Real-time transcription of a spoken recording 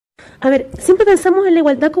A ver, siempre pensamos en la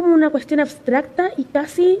igualdad como una cuestión abstracta y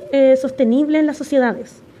casi sostenible en las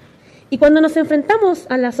sociedades. Y cuando nos enfrentamos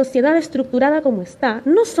a la sociedad estructurada como está,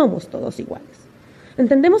 no somos todos iguales.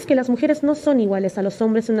 Entendemos que las mujeres no son iguales a los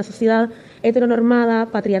hombres en una sociedad heteronormada,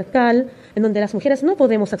 patriarcal, en donde las mujeres no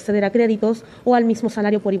podemos acceder a créditos o al mismo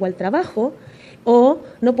salario por igual trabajo, o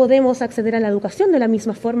no podemos acceder a la educación de la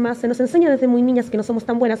misma forma. Se nos enseña desde muy niñas que no somos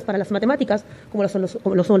tan buenas para las matemáticas como lo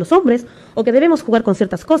son los hombres, o que debemos jugar con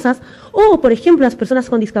ciertas cosas, o, por ejemplo, las personas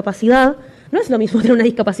con discapacidad. No es lo mismo tener una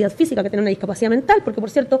discapacidad física que tener una discapacidad mental, porque, por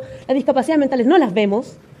cierto, las discapacidades mentales no las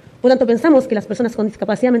vemos. Por tanto, pensamos que las personas con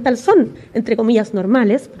discapacidad mental son, entre comillas,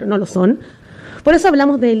 normales, pero no lo son. Por eso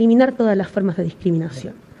hablamos de eliminar todas las formas de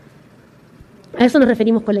discriminación. A eso nos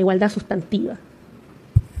referimos con la igualdad sustantiva.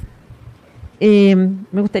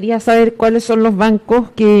 Me gustaría saber cuáles son los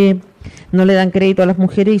bancos que no le dan crédito a las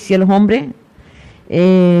mujeres y sí a los hombres.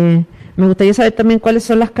 Me gustaría saber también cuáles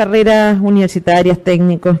son las carreras universitarias,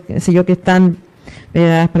 técnicos, qué sé yo, que están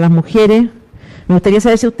para las mujeres. Me gustaría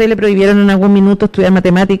saber si a usted le prohibieron en algún minuto estudiar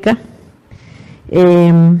matemáticas.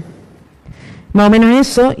 Más o menos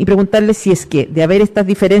eso, y preguntarle si es que, de haber estas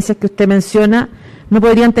diferencias que usted menciona, no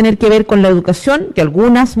podrían tener que ver con la educación, que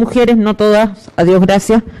algunas mujeres, no todas, a Dios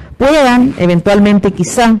gracias, puedan eventualmente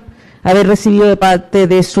quizá haber recibido de parte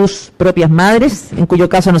de sus propias madres, en cuyo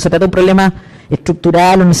caso no se trata de un problema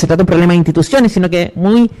estructural o no se trata de un problema de instituciones, sino que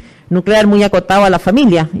muy nuclear, muy acotado a la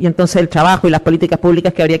familia, y entonces el trabajo y las políticas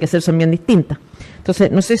públicas que habría que hacer son bien distintas. Entonces,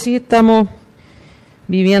 no sé si estamos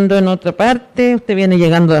viviendo en otra parte, usted viene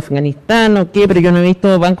llegando de Afganistán o qué, pero yo no he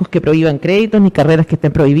visto bancos que prohíban créditos, ni carreras que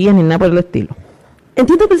estén prohibidas, ni nada por el estilo.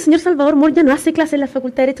 Entiendo que el señor Salvador Moll no hace clases en la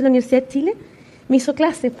Facultad de Derecho de la Universidad de Chile. Me hizo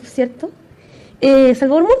clases, por cierto.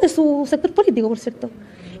 Salvador Moll de su sector político, por cierto.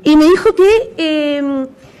 Y me dijo que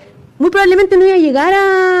muy probablemente no iba a llegar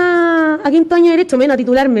a quinto año de Derecho, menos a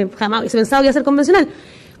titularme. Jamás hubiese pensado que iba a ser convencional.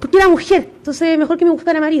 Porque era mujer, entonces mejor que me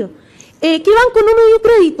buscara marido. ¿Qué banco no me dio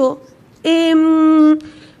crédito?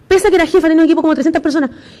 Pese a que era jefa, tenía un equipo como 300 personas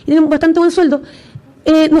y tenía bastante buen sueldo.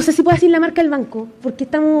 No sé si puedo decir la marca del banco, porque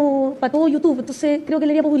estamos para todo YouTube, entonces creo que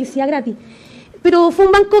le haría publicidad gratis. Pero fue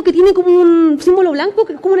un banco que tiene como un símbolo blanco,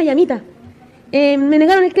 que es como una llamita. Me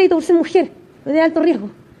negaron el crédito por ser mujer, de alto riesgo.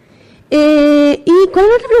 ¿Y cuál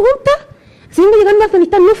es la otra pregunta? Si vengo llegando a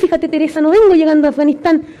Afganistán, no, fíjate, Teresa, no vengo llegando a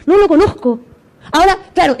Afganistán, no lo conozco. Ahora,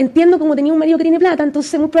 claro, entiendo como tenía un marido que tiene plata,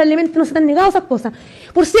 entonces muy probablemente no se te han negado esas cosas.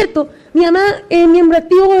 Por cierto, mi mamá es miembro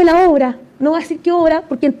activo de la obra, no voy a decir qué obra,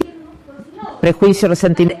 porque entiendo... Prejuicio,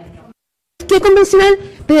 resentimiento. Estoy convencional,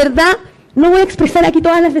 de verdad, no voy a expresar aquí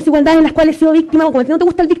todas las desigualdades en las cuales he sido víctima, o como a ti no te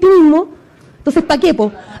gusta el victimismo, entonces ¿pa' qué,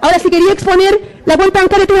 po? Ahora, si quería exponer la cuenta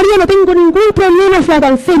bancaria de tu marido, no tengo ningún problema, flaca,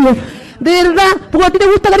 en serio. De verdad, porque a ti te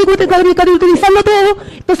gusta caricaturizarlo todo,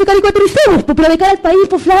 entonces caricaturicemos, pues, pero de cara al país,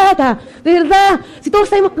 pues flaca, de verdad, si todos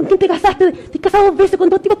sabemos con quién te casaste, te has casado 2 veces con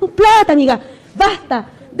 2 tipos con plata, amiga, basta,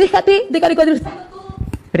 déjate de caricaturizarlo todo.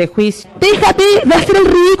 Prejuicio. Déjate de hacer el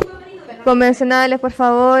ridículo. Convencionales, por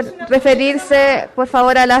favor, referirse, por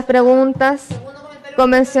favor, a las preguntas.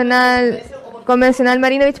 Convencional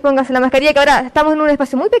Marinovich, póngase la mascarilla, que ahora estamos en un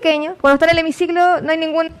espacio muy pequeño, cuando está en el hemiciclo no hay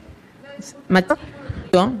ningún...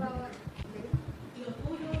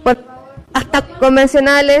 Hasta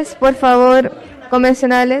convencionales, por favor,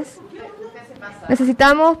 convencionales.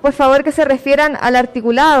 Necesitamos, por favor, que se refieran al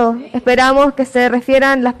articulado. Esperamos que se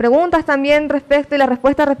refieran las preguntas también respecto y las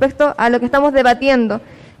respuestas respecto a lo que estamos debatiendo.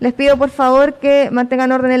 Les pido, por favor, que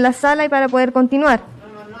mantengan orden en la sala y para poder continuar.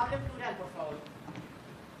 No hable en plural, por favor.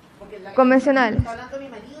 Porque la convencionales. Está hablando mi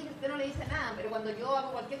marido y usted no le dice nada, pero cuando yo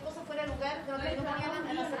hago cualquier cosa fuera de lugar, no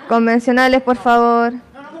me convencionales, por favor.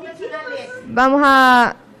 No, convencionales. Vamos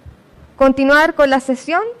a continuar con la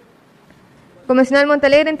sesión. Convencional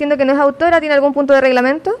Montalegre, entiendo que no es autora, ¿tiene algún punto de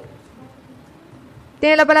reglamento?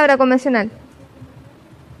 Tiene la palabra, convencional.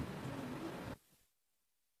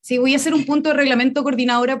 Sí, voy a hacer un punto de reglamento,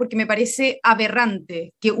 coordinadora, porque me parece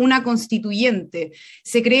aberrante que una constituyente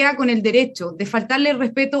se crea con el derecho de faltarle el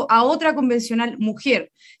respeto a otra convencional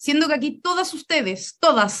mujer, siendo que aquí todas ustedes,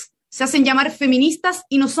 todas, se hacen llamar feministas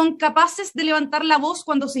y no son capaces de levantar la voz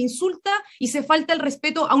cuando se insulta y se falta el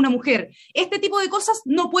respeto a una mujer. Este tipo de cosas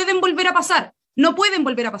no pueden volver a pasar. No pueden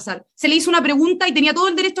volver a pasar. Se le hizo una pregunta y tenía todo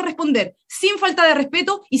el derecho a responder, sin falta de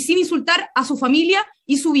respeto y sin insultar a su familia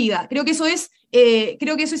y su vida. Creo que eso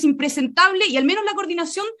es impresentable y al menos la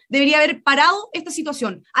coordinación debería haber parado esta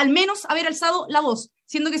situación, al menos haber alzado la voz,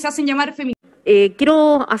 siendo que se hacen llamar feministas.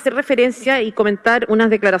 Quiero hacer referencia y comentar unas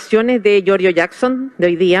declaraciones de Giorgio Jackson de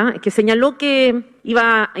hoy día, que señaló que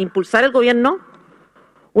iba a impulsar el gobierno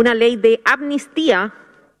una ley de amnistía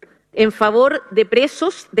en favor de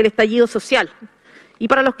presos del estallido social. Y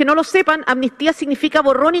para los que no lo sepan, amnistía significa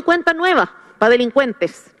borrón y cuenta nueva para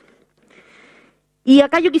delincuentes. Y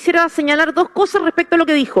acá yo quisiera señalar dos cosas respecto a lo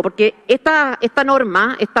que dijo, porque esta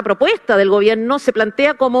norma, esta propuesta del gobierno se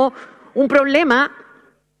plantea como un problema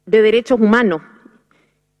de derechos humanos.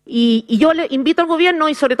 Y yo le invito al gobierno,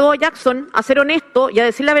 y sobre todo a Jackson, a ser honesto y a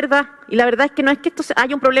decir la verdad. Y la verdad es que no es que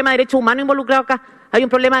haya un problema de derechos humanos involucrado acá, hay un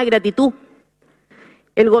problema de gratitud.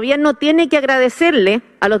 El gobierno tiene que agradecerle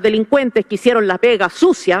a los delincuentes que hicieron la pega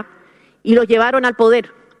sucia y los llevaron al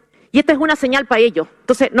poder. Y esta es una señal para ellos.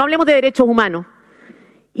 Entonces, no hablemos de derechos humanos.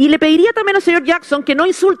 Y le pediría también al señor Jackson que no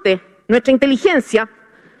insulte nuestra inteligencia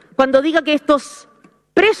cuando diga que estos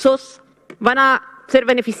presos van a ser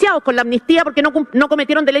beneficiados con la amnistía porque no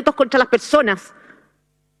cometieron delitos contra las personas.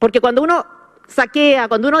 Porque cuando uno saquea,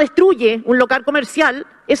 cuando uno destruye un local comercial,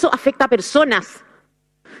 eso afecta a personas.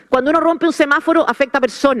 Cuando uno rompe un semáforo, afecta a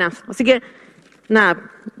personas. Así que,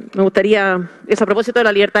 nada, me gustaría, eso a propósito de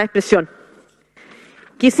la libertad de expresión.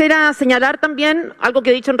 Quisiera señalar también algo que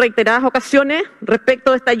he dicho en reiteradas ocasiones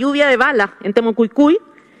respecto de esta lluvia de balas en Temucuicui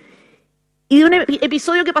y de un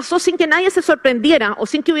episodio que pasó sin que nadie se sorprendiera o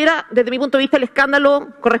sin que hubiera, desde mi punto de vista, el escándalo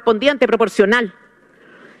correspondiente, proporcional.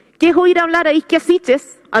 Que es oír hablar a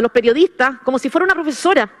isquiasiches, a los periodistas, como si fuera una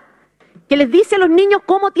profesora, que les dice a los niños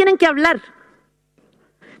cómo tienen que hablar.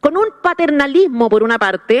 Con un paternalismo, por una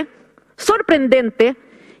parte, sorprendente,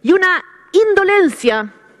 y una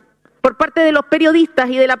indolencia por parte de los periodistas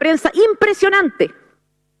y de la prensa impresionante.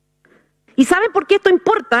 ¿Y saben por qué esto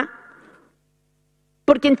importa?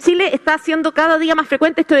 Porque en Chile está siendo cada día más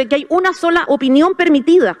frecuente esto de que hay una sola opinión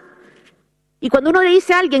permitida. Y cuando uno le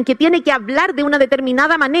dice a alguien que tiene que hablar de una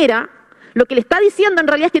determinada manera, lo que le está diciendo en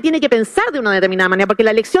realidad es que tiene que pensar de una determinada manera, porque la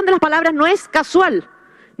elección de las palabras no es casual,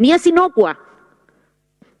 ni es inocua.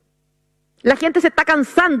 La gente se está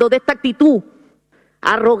cansando de esta actitud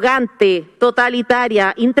arrogante,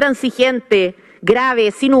 totalitaria, intransigente, grave,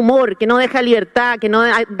 sin humor, que no deja libertad, que no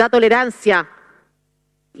da tolerancia.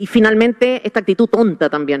 Y finalmente esta actitud tonta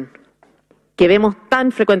también, que vemos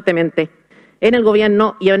tan frecuentemente en el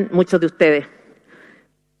gobierno y en muchos de ustedes.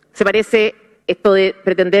 Se parece esto de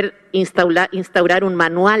pretender instaurar un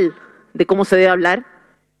manual de cómo se debe hablar,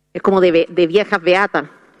 es como de viejas beatas,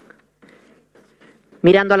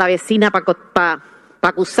 mirando a la vecina para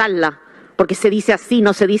acusarla, porque se dice así,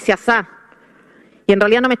 no se dice asá. Y en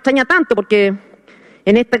realidad no me extraña tanto, porque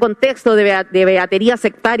en este contexto de beatería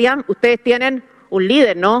sectaria, ustedes tienen un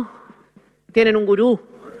líder, ¿no? Tienen un gurú,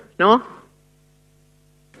 ¿no?